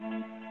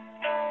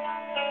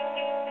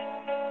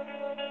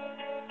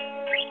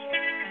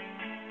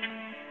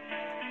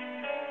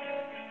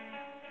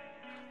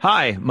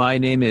Hi, my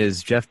name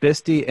is Jeff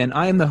Bisty, and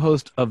I am the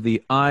host of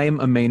the I'm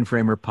a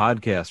Mainframer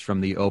podcast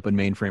from the Open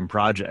Mainframe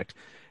Project.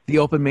 The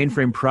Open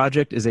Mainframe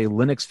Project is a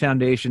Linux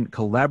Foundation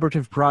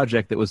collaborative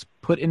project that was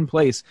put in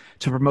place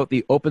to promote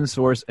the open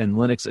source and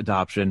Linux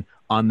adoption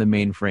on the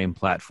mainframe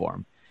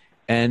platform.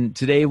 And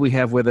today we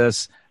have with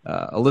us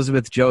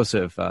Elizabeth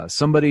Joseph,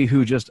 somebody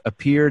who just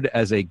appeared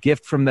as a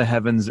gift from the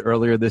heavens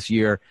earlier this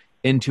year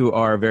into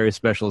our very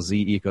special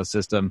Z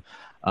ecosystem.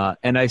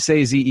 And I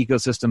say Z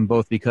ecosystem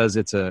both because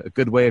it's a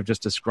good way of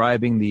just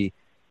describing the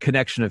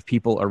connection of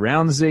people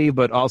around Z,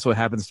 but also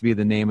happens to be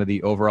the name of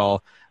the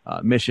overall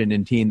mission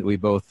and team that we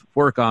both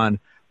work on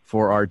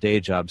for our day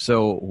job.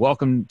 So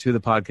welcome to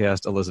the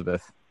podcast,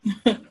 Elizabeth.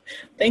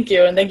 Thank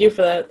you. And thank you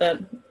for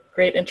that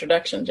great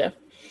introduction, Jeff.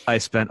 I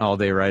spent all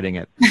day writing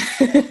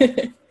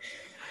it.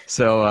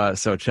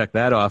 So check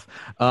that off.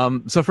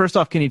 So first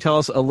off, can you tell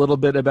us a little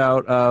bit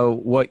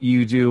about what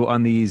you do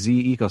on the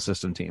Z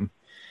ecosystem team?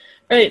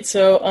 Right.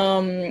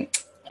 So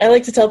I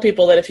like to tell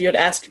people that if you had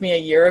asked me a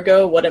year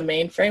ago what a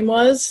mainframe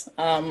was,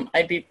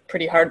 I'd be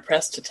pretty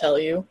hard-pressed to tell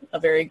you a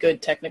very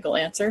good technical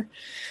answer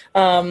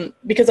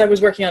because I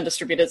was working on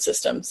distributed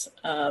systems.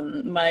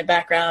 My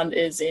background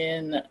is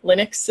in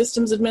Linux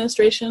systems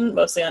administration,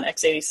 mostly on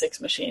x86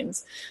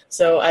 machines.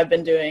 So I've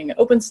been doing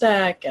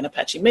OpenStack and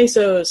Apache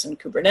Mesos and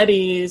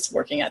Kubernetes,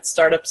 working at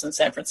startups in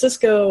San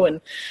Francisco,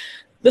 and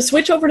the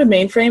switch over to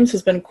mainframes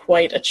has been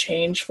quite a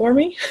change for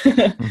me.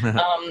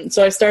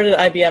 So I started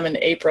at IBM in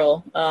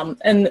April,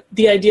 and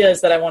the idea is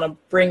that I want to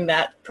bring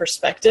that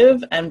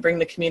perspective and bring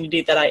the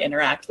community that I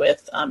interact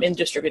with in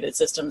distributed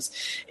systems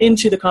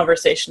into the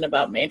conversation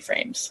about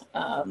mainframes.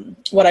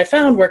 What I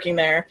found working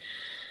there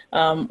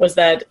was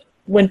that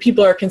when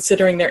people are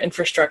considering their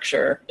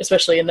infrastructure,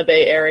 especially in the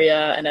Bay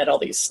Area and at all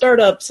these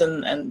startups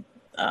and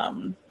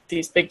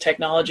these big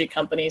technology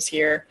companies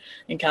here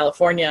in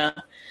California,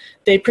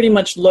 they pretty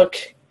much look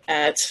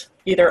at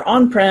either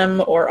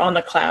on-prem or on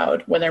the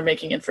cloud when they're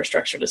making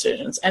infrastructure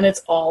decisions, and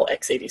it's all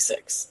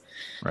x86.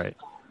 Right.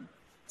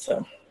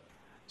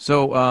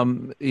 So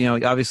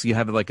obviously you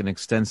have like an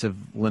extensive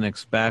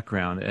Linux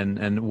background,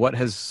 and what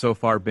has so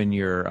far been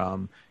your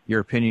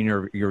opinion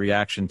or your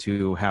reaction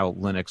to how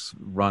Linux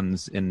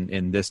runs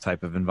in this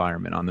type of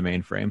environment on the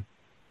mainframe?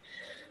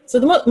 So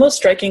the most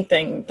striking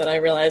thing that I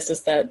realized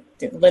is that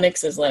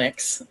Linux is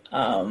Linux.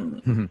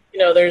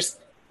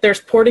 There's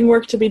porting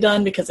work to be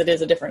done because it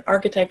is a different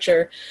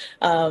architecture.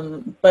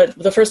 But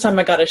the first time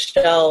I got a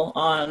shell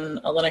on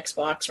a Linux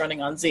box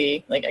running on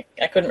Z,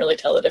 I couldn't really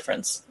tell the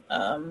difference.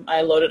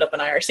 I loaded up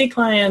an IRC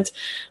client.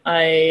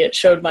 I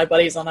showed my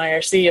buddies on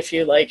IRC a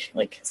few like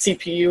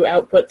CPU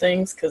output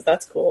things because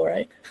that's cool,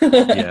 right?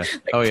 Yeah.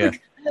 Oh yeah.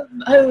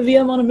 I have a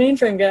VM on a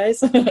mainframe,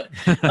 guys.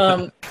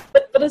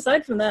 But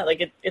aside from that,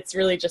 it's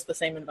really just the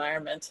same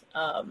environment.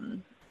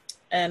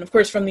 And of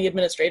course, from the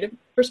administrative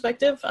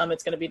perspective,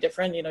 it's going to be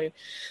different.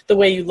 The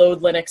way you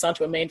load Linux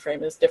onto a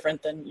mainframe is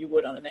different than you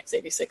would on an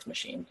x86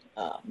 machine.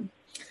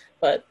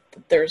 But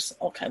there's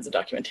all kinds of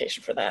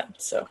documentation for that.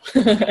 So,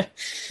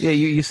 yeah,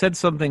 you said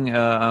something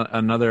on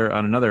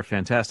another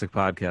fantastic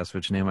podcast,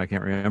 which name I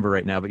can't remember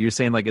right now. But you're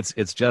saying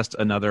it's just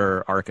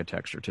another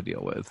architecture to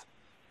deal with.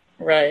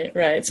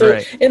 Right. So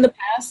in the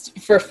past,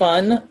 for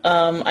fun,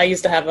 I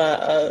used to have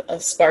a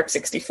SPARC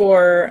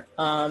 64.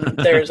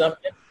 There's a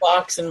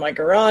box in my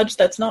garage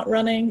that's not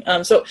running.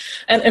 And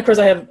of course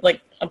I have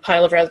a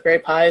pile of Raspberry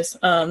Pis.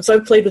 So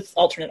I've played with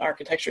alternate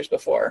architectures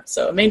before.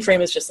 So a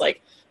mainframe is just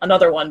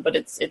another one, but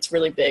it's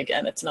really big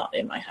and it's not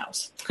in my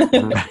house.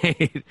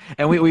 Right.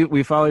 And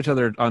we follow each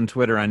other on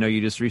Twitter. I know you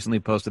just recently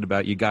posted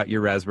about you got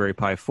your Raspberry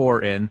Pi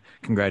 4 in.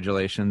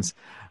 Congratulations.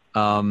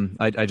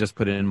 I just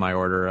put it in my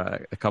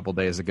order a couple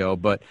days ago,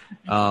 but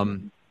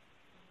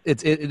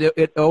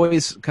it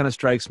always kind of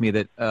strikes me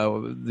that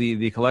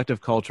the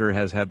collective culture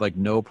has had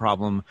no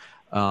problem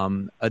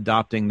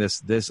adopting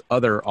this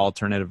other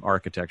alternative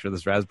architecture,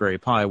 this Raspberry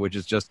Pi, which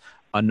is just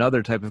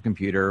another type of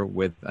computer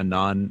with a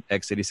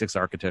non-x86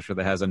 architecture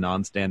that has a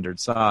non-standard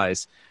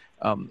size.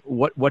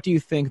 What do you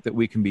think that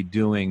we can be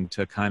doing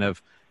to kind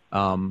of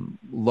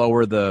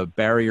lower the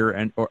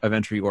barrier of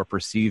entry or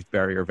perceived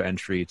barrier of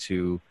entry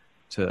to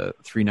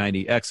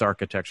 390X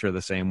architecture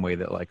the same way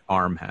that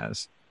ARM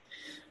has?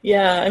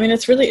 Yeah, I mean,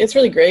 it's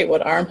really great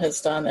what ARM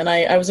has done. And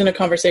I was in a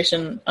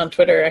conversation on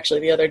Twitter actually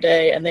the other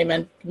day, and they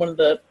meant one of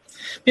the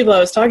people I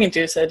was talking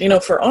to said,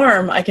 for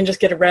ARM, I can just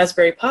get a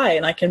Raspberry Pi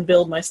and I can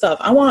build my stuff.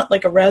 I want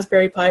a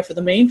Raspberry Pi for the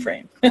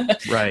mainframe.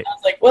 Right. I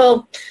was like,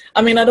 well,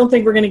 I mean, I don't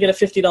think we're going to get a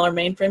 $50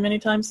 mainframe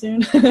anytime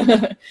soon.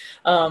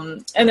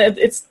 And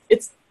it's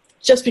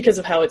just because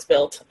of how it's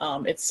built.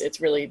 It's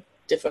really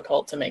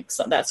difficult to make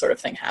that sort of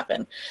thing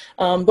happen.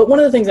 But one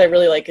of the things I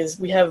really like is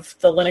we have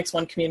the Linux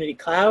One Community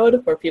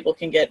Cloud where people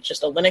can get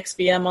just a Linux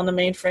VM on the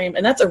mainframe,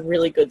 and that's a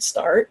really good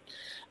start.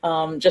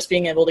 Just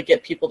being able to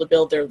get people to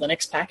build their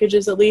Linux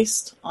packages at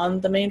least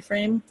on the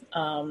mainframe.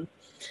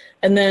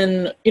 And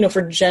then,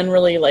 for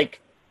generally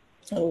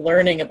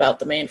learning about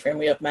the mainframe,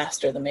 we have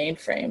Master the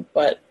Mainframe.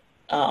 But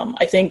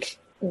I think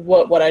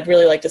what I'd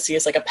really like to see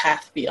is like a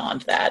path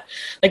beyond that.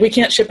 Like we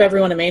can't ship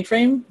everyone a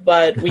mainframe,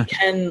 but we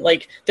can,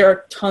 like, there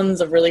are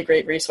tons of really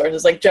great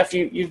resources. Like Jeff,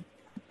 you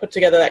put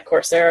together that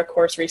Coursera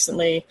course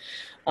recently.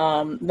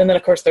 Then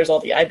of course there's all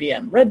the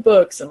IBM Red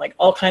Books and like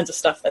all kinds of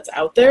stuff that's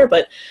out there.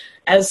 But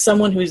as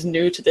someone who's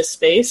new to this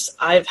space,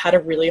 I've had a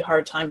really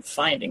hard time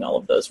finding all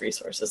of those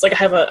resources. Like I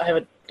have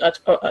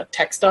a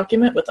text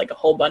document with like a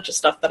whole bunch of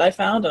stuff that I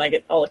found, and I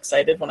get all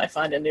excited when I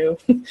find a new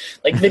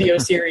like video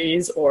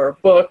series or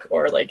book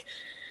or like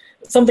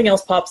something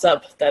else pops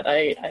up that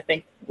I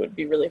think would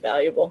be really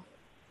valuable.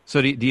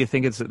 So do you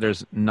think it's that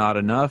there's not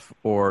enough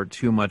or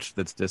too much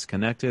that's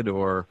disconnected,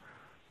 or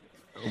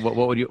what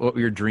would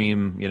your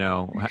dream,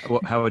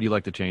 how would you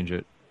like to change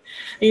it?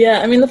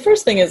 Yeah, I mean, the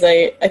first thing is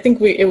I think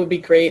it would be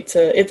great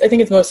to, I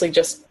think it's mostly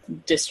just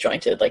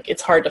disjointed. Like,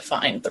 it's hard to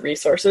find the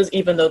resources,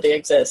 even though they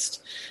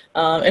exist.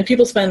 And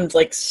people spend,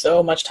 like,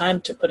 so much time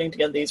to putting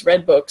together these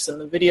Red Books and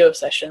the video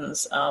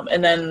sessions,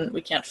 and then we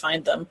can't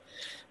find them.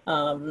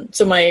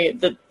 So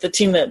the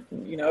team that,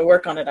 I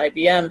work on at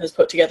IBM has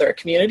put together a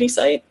community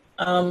site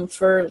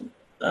for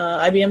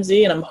IBM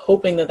Z, and I'm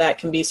hoping that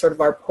can be sort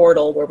of our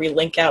portal where we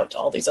link out to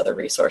all these other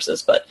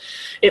resources. But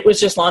it was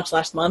just launched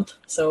last month,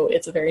 so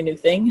it's a very new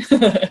thing.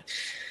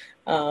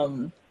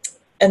 And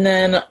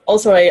then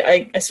also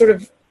I sort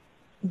of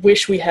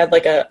wish we had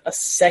like a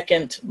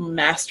second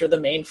Master the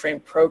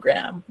Mainframe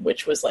program,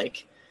 which was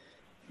like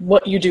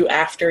what you do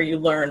after you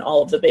learn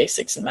all of the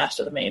basics in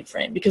Master the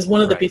Mainframe. Because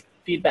one of the pieces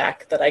of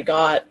feedback that I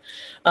got,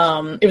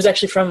 it was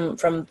actually from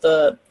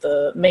the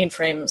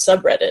mainframe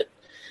subreddit,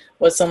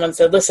 was someone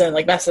said, listen,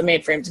 like Master the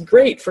Mainframe's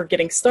great for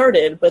getting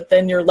started, but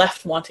then you're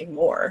left wanting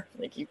more.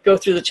 Like you go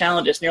through the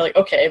challenges and you're like,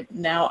 okay,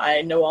 now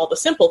I know all the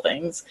simple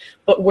things,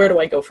 but where do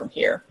I go from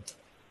here?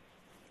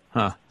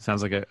 Huh.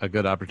 Sounds like a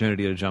good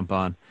opportunity to jump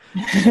on.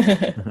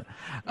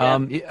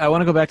 I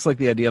want to go back to like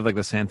the idea of like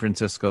the San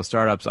Francisco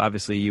startups.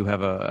 Obviously, you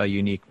have a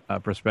unique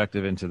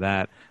perspective into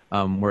that,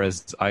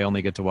 whereas I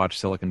only get to watch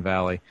Silicon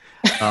Valley.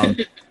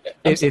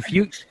 If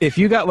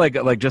you got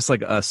like just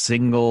like a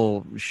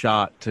single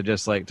shot to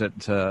just like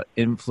to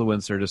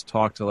influence or just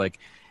talk to like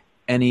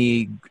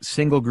any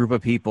single group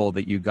of people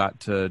that you got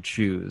to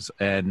choose,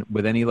 and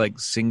with any like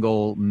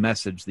single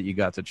message that you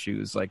got to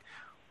choose, like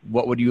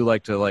what would you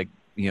like to like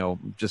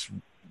just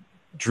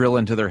drill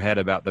into their head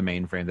about the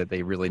mainframe that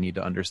they really need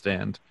to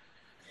understand?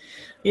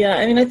 Yeah,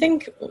 I mean, I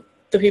think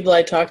the people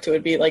I talk to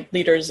would be like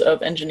leaders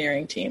of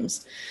engineering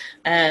teams.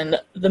 And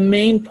the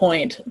main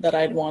point that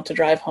I'd want to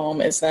drive home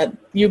is that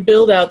you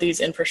build out these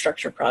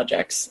infrastructure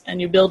projects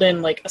and you build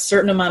in like a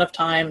certain amount of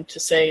time to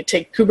say,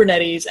 take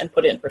Kubernetes and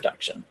put it in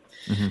production.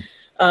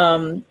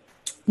 Mm-hmm.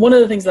 One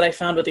of the things that I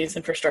found with these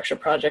infrastructure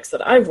projects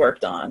that I've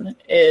worked on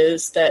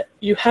is that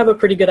you have a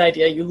pretty good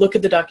idea. You look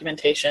at the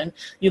documentation,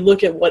 you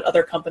look at what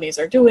other companies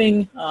are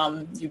doing,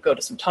 you go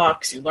to some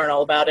talks, you learn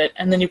all about it,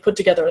 and then you put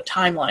together a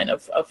timeline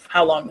of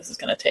how long this is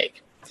going to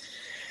take.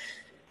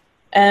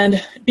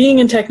 And being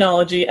in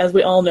technology, as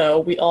we all know,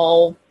 we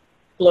all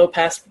blow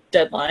past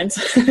deadlines.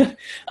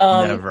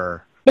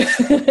 Never.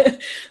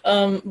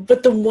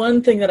 But the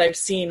one thing that I've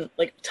seen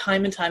like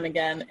time and time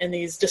again in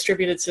these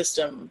distributed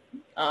system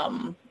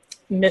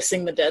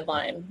missing the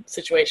deadline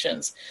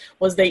situations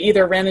was they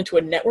either ran into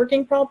a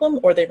networking problem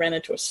or they ran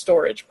into a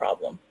storage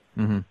problem.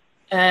 Mm-hmm.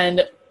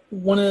 And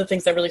one of the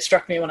things that really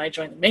struck me when I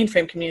joined the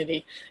mainframe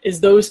community is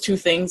those two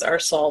things are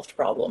solved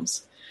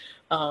problems.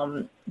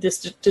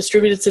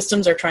 Distributed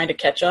systems are trying to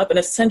catch up, and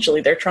essentially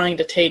they're trying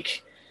to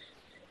take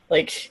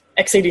like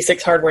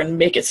x86 hardware and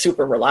make it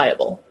super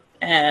reliable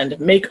and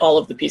make all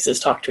of the pieces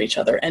talk to each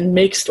other and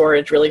make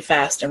storage really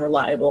fast and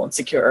reliable and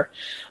secure.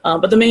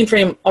 But the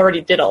mainframe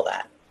already did all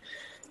that.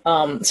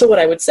 So what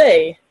I would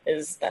say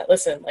is that,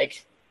 listen,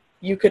 like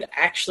you could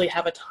actually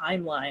have a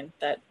timeline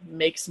that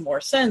makes more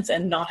sense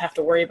and not have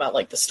to worry about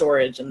like the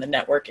storage and the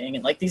networking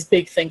and like these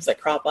big things that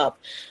crop up.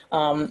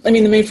 I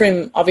mean, the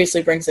mainframe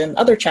obviously brings in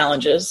other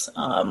challenges.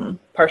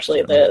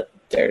 Partially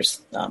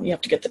there's you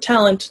have to get the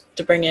talent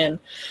to bring in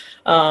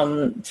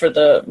for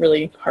the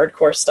really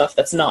hardcore stuff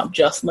that's not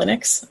just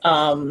Linux.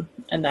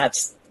 And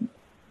that's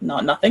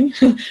not nothing.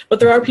 But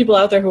there are people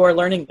out there who are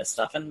learning this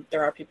stuff, and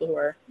there are people who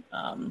are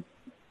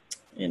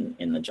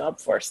in the job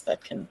force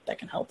that can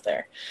help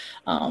there.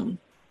 And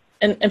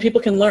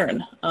people can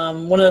learn.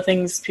 One of the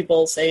things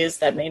people say is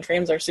that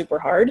mainframes are super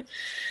hard.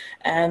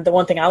 And the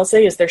one thing I'll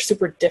say is they're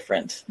super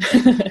different.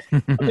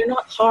 But they're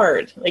not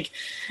hard. Like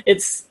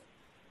it's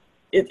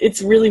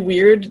really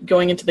weird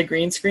going into the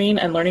green screen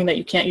and learning that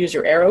you can't use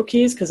your arrow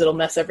keys because it'll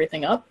mess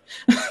everything up.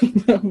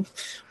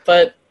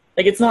 But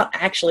like it's not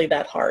actually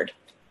that hard.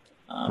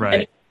 Right.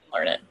 And you can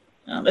learn it.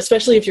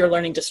 Especially if you're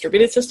learning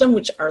distributed system,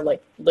 which are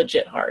like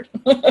legit hard.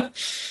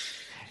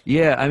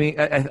 Yeah, I mean,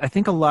 I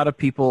think a lot of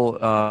people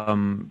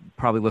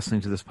probably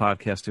listening to this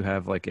podcast who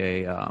have like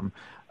a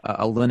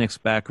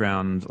Linux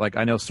background, like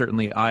I know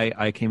certainly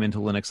I came into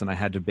Linux and I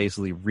had to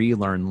basically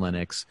relearn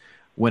Linux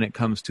when it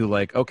comes to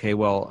like, okay,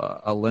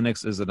 well, a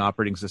Linux is an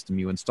operating system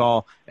you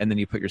install and then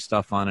you put your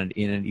stuff on it,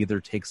 and it either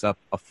takes up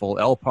a full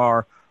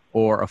LPAR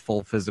or a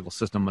full physical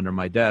system under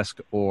my desk,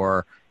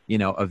 or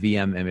a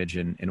VM image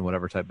in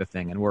whatever type of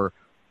thing. And we're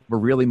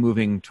really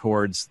moving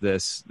towards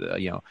this,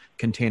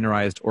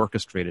 containerized,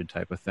 orchestrated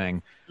type of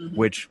thing,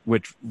 which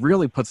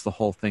really puts the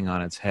whole thing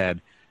on its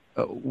head.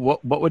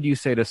 What would you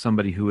say to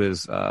somebody who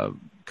has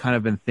kind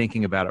of been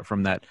thinking about it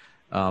from that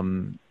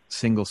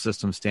single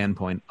system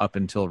standpoint up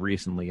until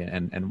recently,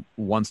 and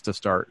wants to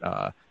start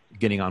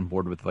getting on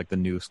board with like the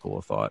new school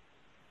of thought?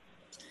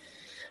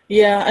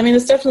 Yeah, I mean,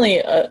 it's definitely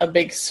a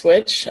big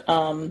switch,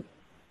 but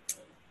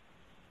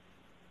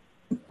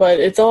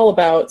it's all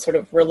about sort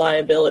of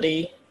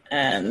reliability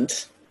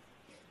and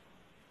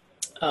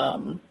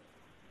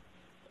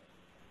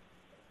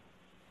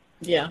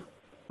yeah.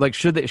 Like,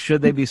 should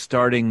they be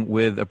starting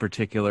with a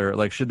particular,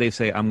 like, should they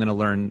say, I'm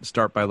going to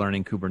start by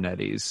learning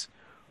Kubernetes,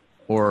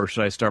 or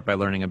should I start by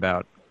learning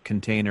about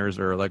containers,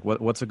 or like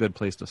what's a good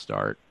place to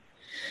start?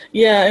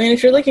 Yeah, I mean,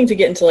 if you're looking to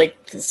get into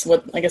like this,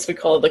 what I guess we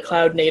call the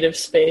cloud native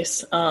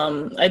space,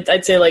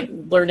 I'd say like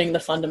learning the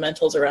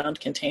fundamentals around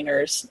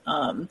containers.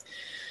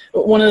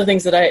 One of the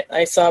things that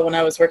I saw when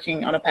I was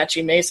working on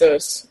Apache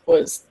Mesos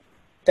was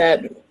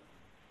that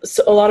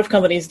a lot of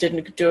companies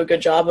didn't do a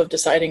good job of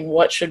deciding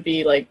what should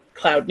be like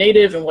cloud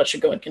native and what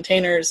should go in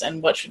containers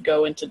and what should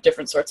go into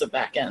different sorts of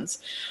backends.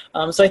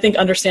 So I think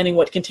understanding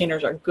what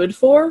containers are good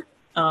for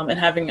and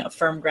having a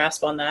firm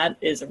grasp on that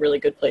is a really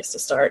good place to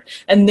start.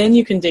 And then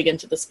you can dig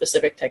into the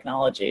specific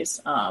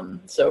technologies.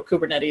 So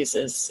Kubernetes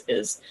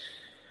is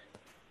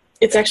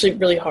it's actually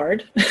really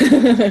hard.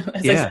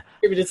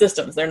 Distributed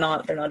systems, they're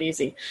not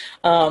easy.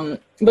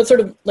 But sort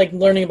of like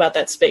learning about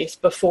that space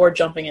before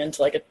jumping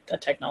into like a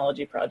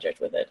technology project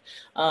with it.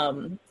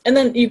 And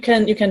then you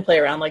can play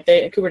around. Like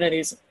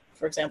Kubernetes,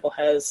 for example,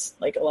 has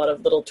like a lot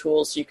of little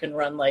tools. You can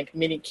run like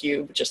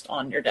Minikube just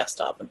on your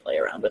desktop and play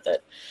around with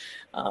it.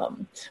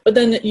 But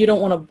then you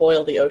don't want to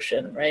boil the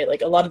ocean, right?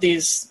 Like a lot of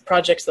these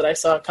projects that I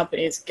saw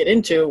companies get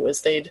into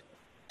was they'd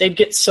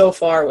get so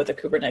far with a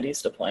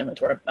Kubernetes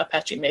deployment or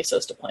Apache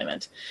Mesos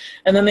deployment.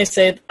 And then they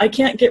say, I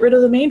can't get rid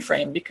of the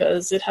mainframe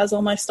because it has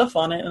all my stuff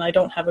on it and I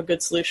don't have a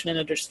good solution in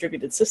a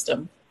distributed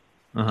system.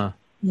 Uh-huh.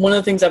 One of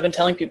the things I've been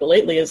telling people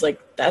lately is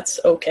like, that's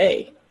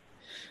okay.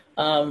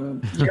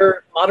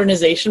 Your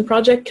modernization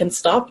project can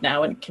stop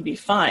now and can be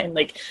fine.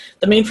 Like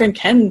the mainframe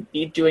can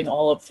be doing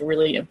all of the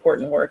really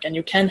important work and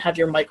you can have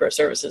your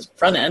microservices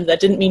front end.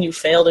 That didn't mean you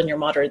failed in your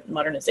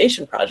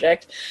modernization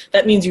project.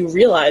 That means you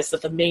realize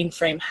that the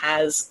mainframe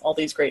has all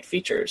these great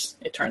features,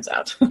 it turns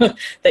out,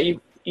 that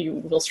you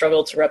will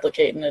struggle to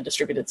replicate in a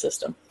distributed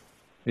system.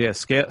 Yeah,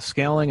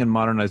 scaling and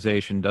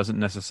modernization doesn't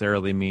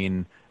necessarily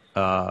mean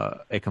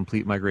a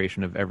complete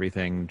migration of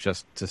everything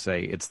just to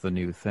say it's the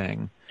new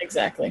thing.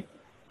 Exactly.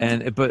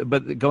 And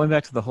but going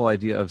back to the whole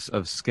idea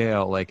of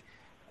scale, like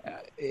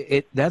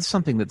that's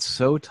something that's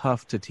so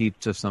tough to teach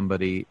to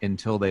somebody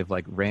until they've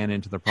like ran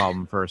into the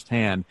problem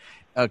firsthand,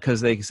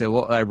 because they can say,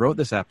 well, I wrote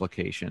this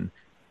application,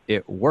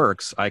 it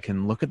works, I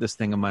can look at this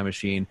thing on my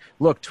machine,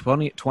 look,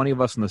 20 of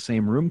us in the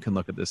same room can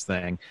look at this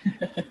thing.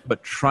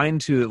 But trying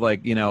to like,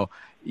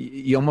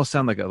 you almost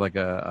sound like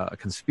a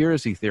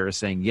conspiracy theorist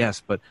saying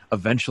yes, but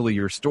eventually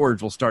your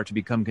storage will start to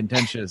become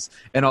contentious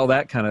and all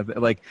that kind of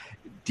like.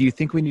 Do you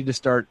think we need to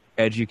start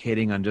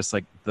educating on just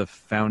like the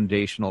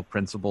foundational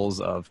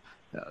principles of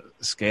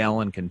scale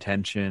and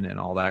contention and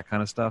all that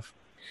kind of stuff?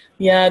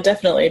 Yeah,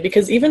 definitely.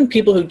 Because even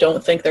people who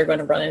don't think they're going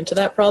to run into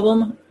that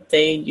problem,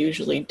 they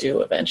usually do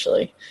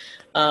eventually.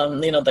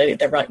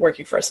 They're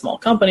working for a small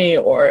company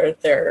or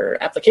their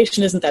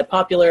application isn't that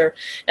popular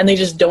and they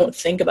just don't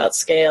think about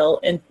scale,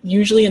 and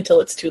usually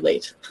until it's too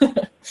late.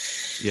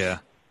 Yeah.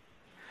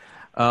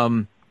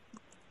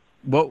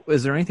 Well,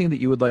 is there anything that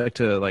you would like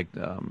to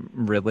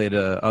relay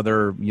to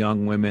other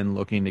young women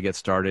looking to get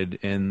started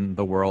in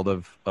the world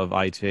of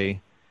IT?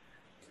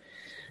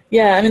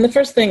 Yeah, I mean, the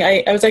first thing,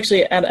 I was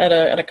actually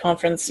at a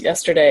conference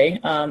yesterday,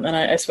 and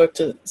I spoke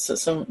to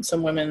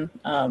some women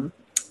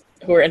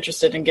who are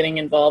interested in getting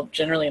involved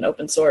generally in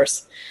open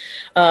source.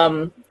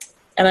 And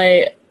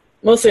I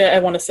want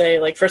to say,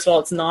 like, first of all,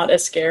 it's not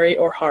as scary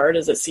or hard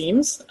as it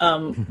seems.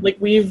 I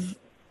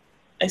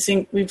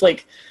think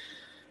we've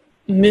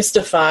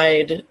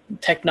mystified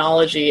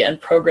technology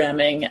and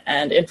programming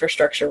and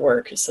infrastructure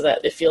work so that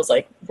it feels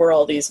like we're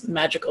all these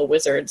magical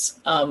wizards,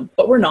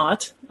 but we're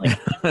not.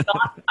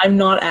 I'm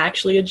not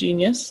actually a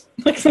genius.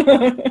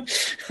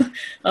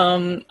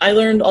 I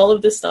learned all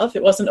of this stuff.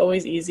 It wasn't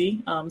always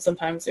easy.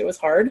 Sometimes it was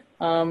hard.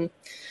 And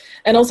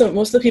also,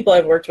 most of the people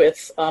I've worked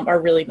with are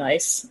really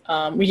nice.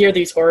 We hear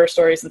these horror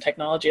stories in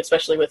technology,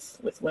 especially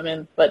with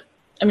women. But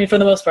I mean, for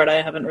the most part,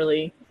 I haven't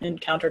really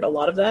encountered a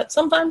lot of that.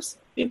 Sometimes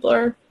people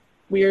are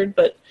weird,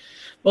 but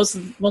most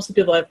of the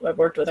people I've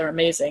worked with are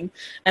amazing.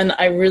 And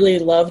I really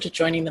loved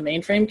joining the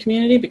mainframe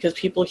community because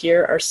people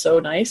here are so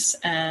nice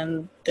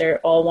and they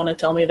all want to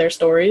tell me their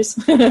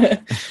stories.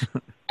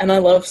 And I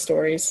love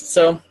stories.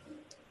 So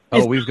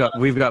we've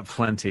got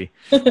plenty.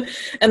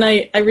 And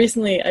I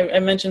recently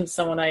mentioned to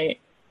someone I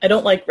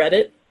don't like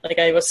Reddit. Like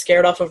I was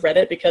scared off of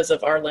Reddit because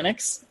of our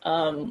Linux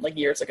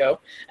years ago.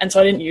 And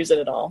so I didn't use it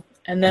at all.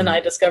 And then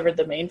I discovered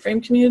the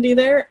mainframe community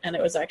there, and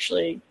it was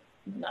actually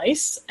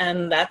nice,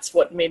 and that's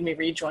what made me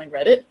rejoin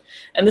Reddit.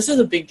 And this is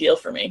a big deal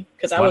for me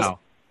because I was Wow.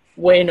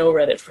 way no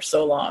Reddit for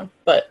so long.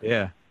 But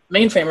Yeah.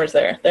 mainframers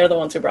there, they're the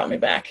ones who brought me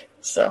back.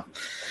 So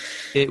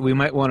We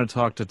might want to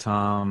talk to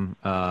Tom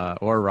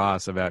or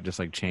Ross about just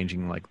like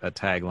changing like a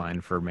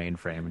tagline for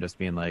mainframe and just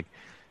being like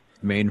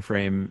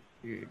mainframe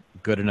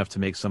good enough to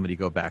make somebody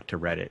go back to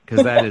Reddit,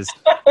 because that is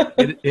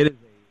it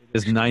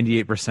is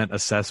 98% a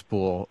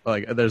cesspool.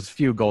 Like there's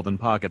few golden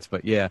pockets,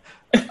 but yeah,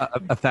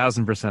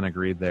 1,000%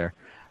 agreed there.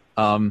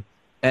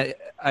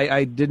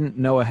 I didn't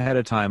know ahead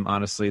of time,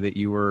 honestly, that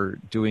you were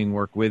doing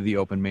work with the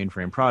Open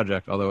Mainframe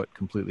Project, although it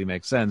completely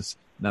makes sense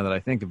now that I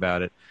think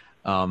about it.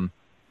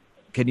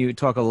 Can you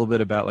talk a little bit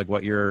about like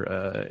what your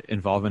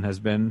involvement has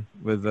been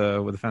with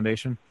the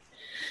foundation?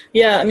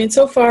 yeah, I mean,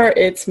 so far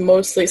it's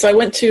mostly, so I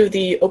went to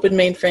the Open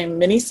Mainframe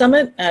Mini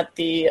Summit at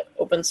the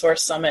Open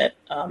Source Summit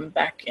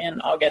back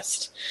in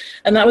August.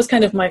 And that was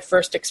kind of my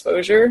first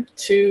exposure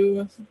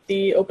to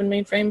the Open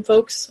Mainframe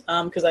folks,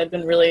 because I'd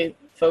been really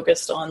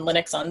focused on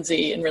Linux on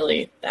Z and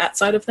really that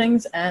side of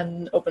things.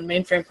 And Open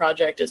Mainframe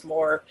Project is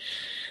more,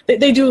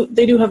 they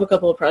do have a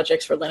couple of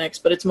projects for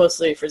Linux, but it's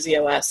mostly for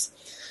ZOS.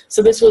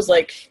 So this was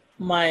like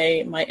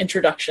my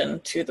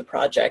introduction to the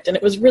project, and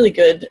it was really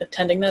good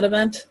attending that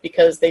event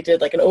because they did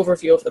like an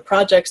overview of the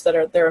projects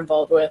that they're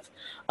involved with,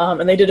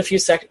 and they did a few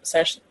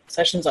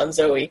sessions on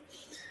Zoe,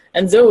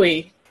 and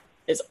Zoe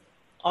is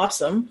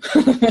awesome.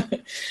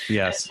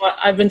 Yes.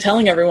 I've been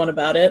telling everyone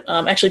about it.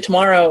 Actually,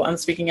 tomorrow I'm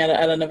speaking at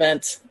an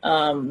event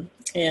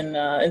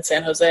in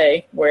San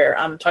Jose where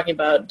I'm talking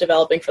about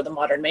developing for the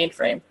modern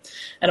mainframe,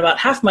 and about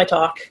half my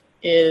talk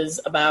is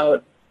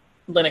about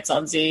Linux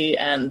on Z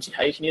and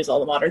how you can use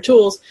all the modern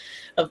tools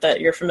of that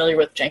you're familiar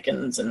with,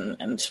 Jenkins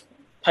and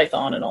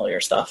Python and all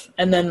your stuff.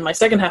 And then my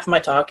second half of my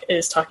talk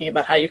is talking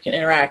about how you can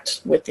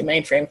interact with the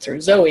mainframe through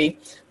Zoe,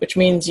 which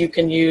means you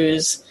can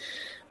use,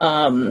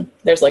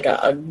 there's like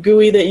a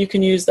GUI that you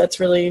can use that's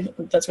really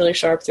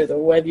sharp through the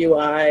web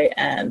UI,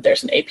 and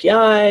there's an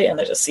API, and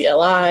there's a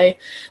CLI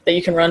that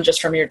you can run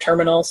just from your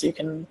terminal, so you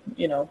can,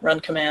 run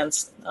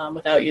commands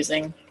without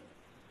using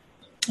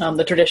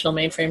the traditional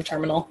mainframe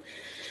terminal.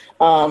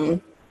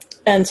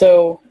 And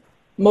so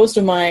most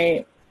of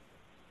my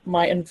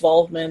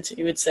involvement,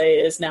 you would say,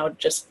 is now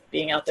just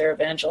being out there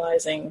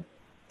evangelizing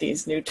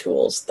these new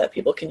tools that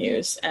people can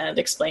use and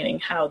explaining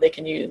how they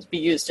can be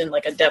used in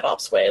like a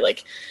DevOps way.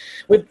 Like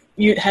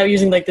how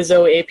using like the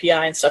Zoe API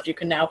and stuff, you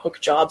can now hook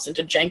jobs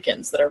into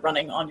Jenkins that are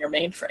running on your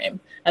mainframe.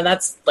 And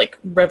that's like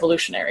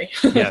revolutionary.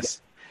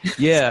 Yes.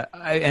 Yeah.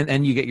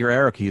 And you get your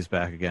arrow keys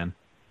back again.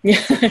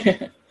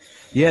 Yeah.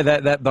 Yeah,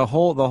 that the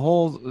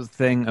whole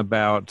thing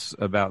about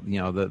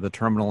the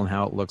terminal and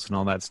how it looks and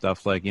all that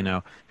stuff, like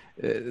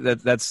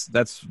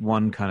that's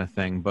one kind of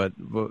thing. But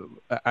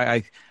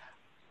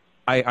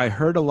I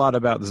heard a lot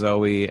about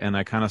Zoe, and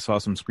I kind of saw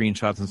some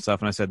screenshots and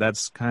stuff, and I said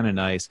that's kind of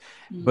nice,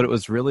 but it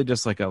was really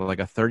just like a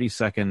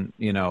 30-second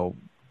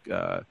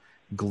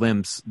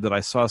glimpse that I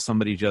saw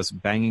somebody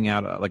just banging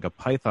out like a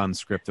Python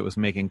script that was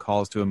making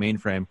calls to a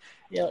mainframe,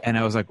 and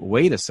I was like,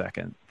 wait a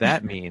second,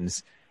 that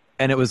means.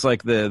 And it was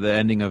like the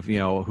ending of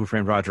Who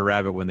Framed Roger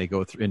Rabbit when they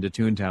go into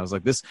Toontown. I was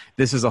like, this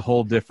is a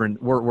whole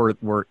different.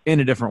 We're in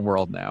a different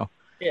world now.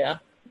 Yeah.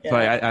 So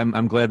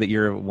I'm glad that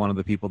you're one of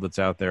the people that's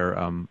out there,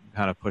 kind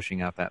of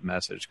pushing out that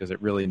message, because it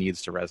really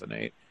needs to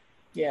resonate.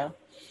 Yeah,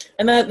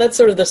 and that's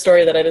sort of the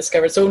story that I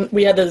discovered. So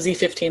we had the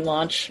Z15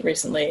 launch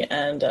recently,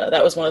 and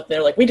that was one of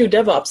they're like, we do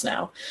DevOps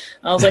now.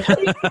 And I was like, how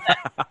do you do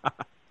that?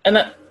 And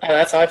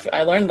that's how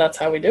I learned. That's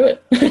how we do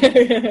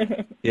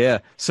it. Yeah.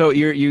 So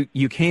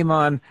you came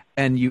on,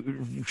 and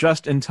you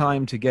just in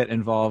time to get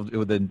involved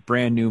with a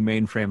brand new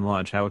mainframe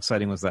launch. How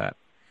exciting was that?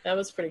 That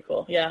was pretty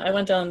cool. Yeah, I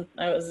went down.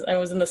 I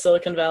was in the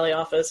Silicon Valley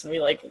office, and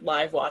we like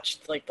live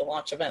watched like the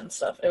launch event and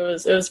stuff. It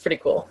was pretty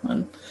cool.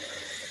 And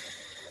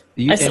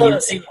I still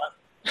haven't seen one.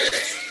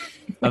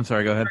 I'm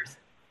sorry. Go ahead.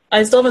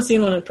 I still haven't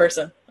seen one in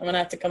person. I'm gonna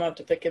have to come up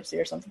to Poughkeepsie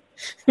or something.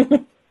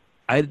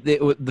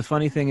 The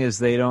funny thing is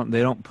they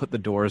don't put the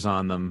doors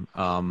on them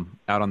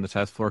out on the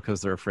test floor because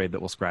they're afraid that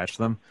we'll scratch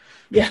them.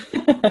 Yeah.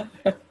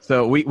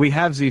 So we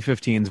have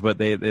Z15s, but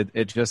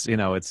it just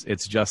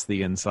it's just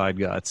the inside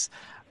guts.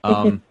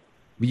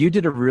 You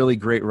did a really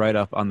great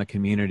write-up on the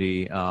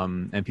community,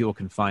 and people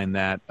can find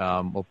that.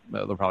 There'll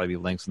probably be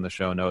links in the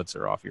show notes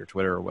or off your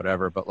Twitter or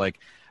whatever. But like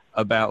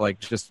about like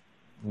just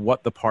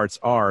what the parts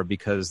are,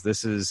 because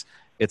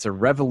it's a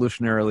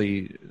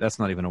revolutionarily, that's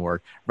not even a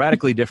word,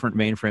 radically different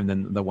mainframe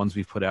than the ones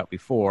we've put out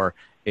before.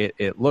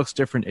 It looks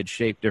different. It's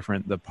shaped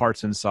different. The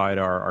parts inside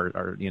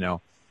are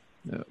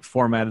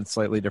formatted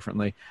slightly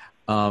differently.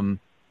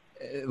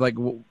 Like,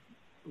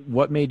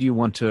 what made you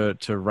want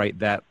to write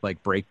that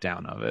like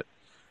breakdown of it?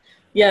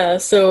 Yeah,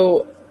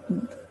 so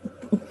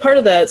part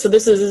of that, so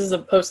this is a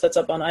post that's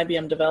up on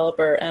IBM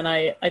Developer, and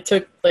I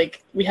took,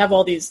 like, we have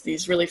all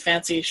these really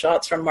fancy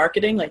shots from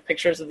marketing, like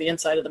pictures of the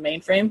inside of the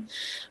mainframe,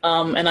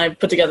 and I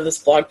put together this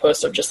blog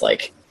post of just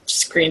like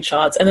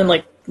screenshots, and then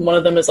like one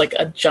of them is like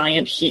a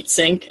giant heat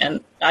sink,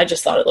 and I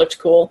just thought it looked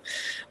cool.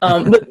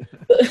 But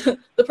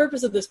the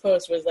purpose of this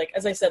post was, like,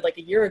 as I said, like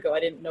a year ago, I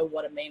didn't know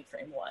what a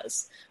mainframe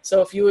was.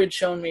 So if you had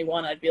shown me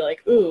one, I'd be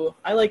like, ooh,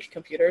 I like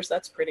computers.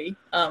 That's pretty.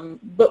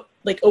 But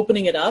like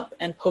opening it up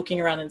and poking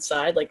around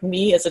inside, like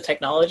me as a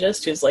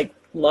technologist who's like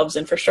loves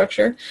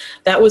infrastructure,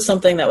 that was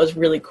something that was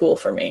really cool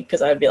for me,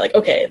 because I'd be like,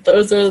 okay,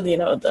 those are, you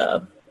know,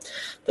 the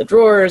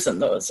drawers,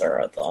 and those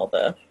are all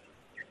the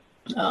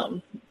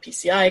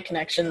PCI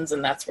connections,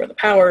 and that's where the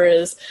power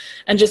is,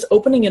 and just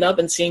opening it up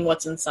and seeing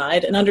what's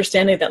inside and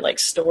understanding that like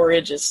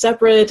storage is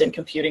separate and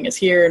computing is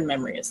here and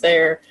memory is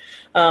there.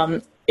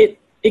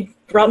 It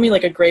brought me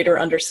like a greater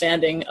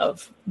understanding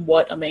of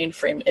what a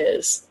mainframe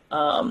is.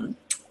 And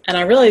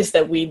I realized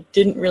that we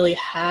didn't really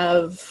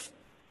have,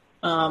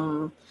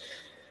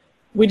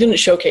 we didn't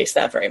showcase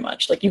that very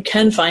much. Like, you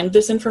can find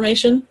this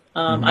information.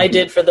 I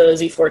did for the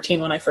Z14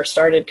 when I first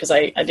started, because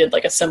I did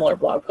like a similar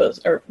blog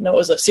post, or no, it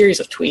was a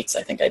series of tweets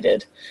I think I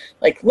did.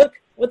 Like,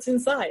 look what's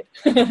inside.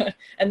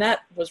 And that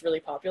was really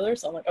popular.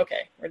 So I'm like,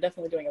 okay, we're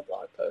definitely doing a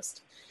blog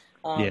post.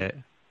 Yeah.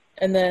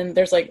 And then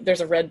there's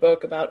a red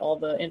book about all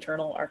the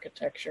internal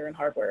architecture and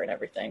hardware and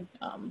everything.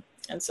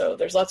 And so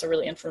there's lots of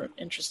really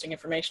interesting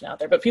information out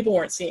there, but people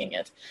weren't seeing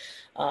it.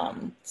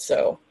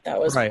 So that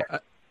was right.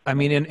 I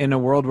mean, in a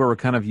world where we're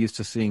kind of used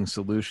to seeing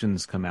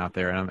solutions come out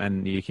there,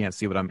 and you can't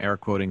see what I'm air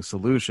quoting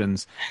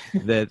solutions,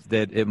 that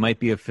it might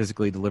be a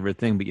physically delivered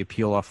thing, but you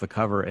peel off the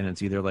cover and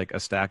it's either like a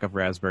stack of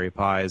Raspberry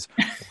Pis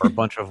or a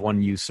bunch of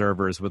one-use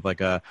servers with like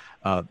a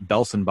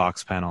Belson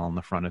box panel on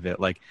the front of it.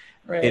 Like,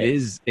 right. it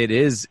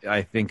is,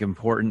 I think,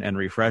 important and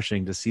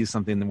refreshing to see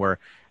something where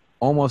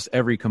almost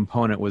every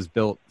component was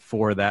built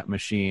for that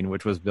machine,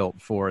 which was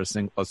built for a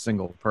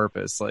single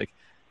purpose. Like,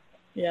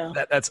 yeah,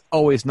 that's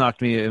always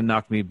knocked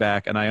me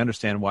back, and I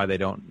understand why they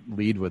don't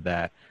lead with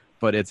that,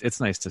 but it's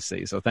nice to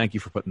see. So thank you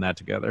for putting that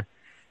together.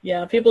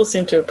 Yeah, people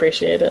seem to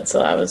appreciate it,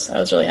 so I was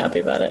really happy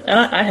about it, and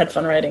I had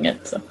fun writing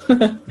it. So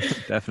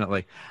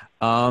Definitely.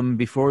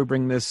 Before we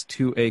bring this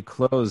to a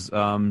close,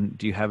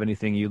 do you have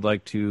anything you'd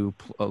like to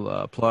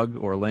plug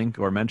or link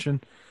or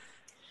mention?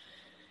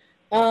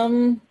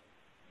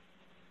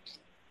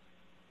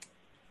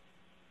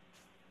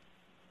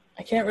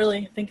 I can't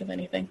really think of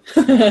anything.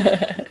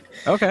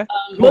 Okay.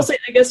 Cool. Mostly,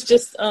 I guess,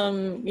 just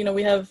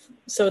we have,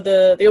 so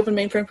the Open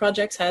Mainframe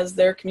Projects has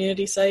their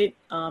community site,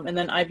 and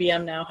then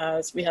IBM now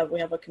we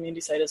have a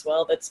community site as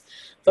well that's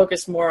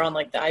focused more on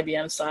like the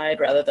IBM side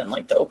rather than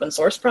like the open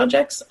source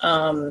projects.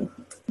 Of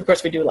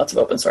course, we do lots of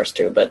open source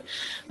too, but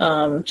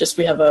just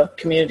we have a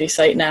community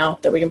site now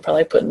that we can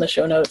probably put in the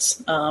show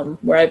notes,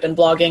 where I've been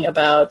blogging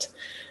about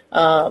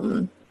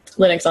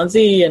Linux on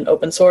Z and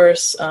open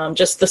source.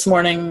 Just this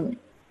morning,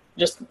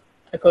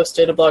 I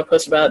posted a blog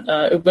post about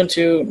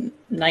Ubuntu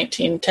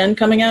 19.10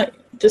 coming out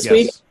this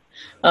week.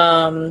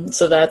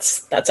 So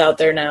that's out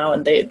there now,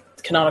 and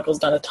Canonical's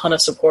done a ton of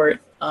support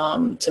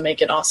to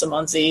make it awesome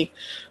on Z.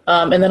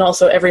 And then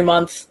also every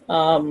month,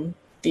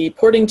 the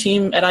porting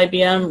team at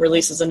IBM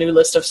releases a new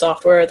list of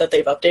software that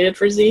they've updated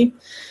for Z,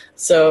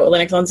 so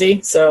Linux on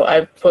Z. So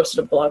I posted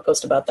a blog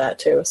post about that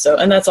too. So,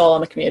 and that's all on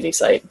the community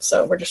site.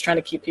 So we're just trying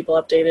to keep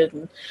people updated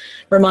and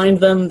remind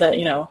them that,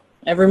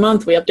 every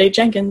month we update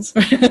Jenkins.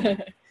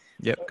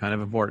 Yep, kind of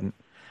important.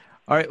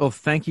 All right, well,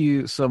 thank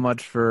you so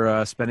much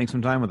for spending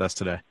some time with us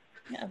today.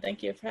 Yeah,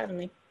 thank you for having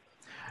me.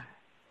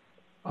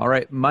 All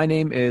right, my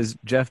name is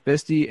Jeff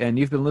Bisty, and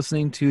you've been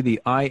listening to the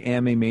I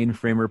Am a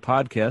Mainframer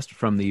podcast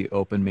from the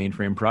Open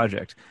Mainframe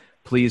Project.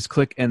 Please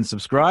click and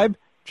subscribe,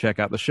 check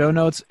out the show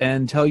notes,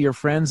 and tell your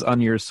friends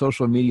on your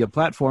social media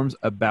platforms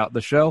about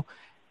the show,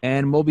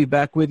 and we'll be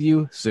back with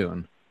you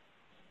soon.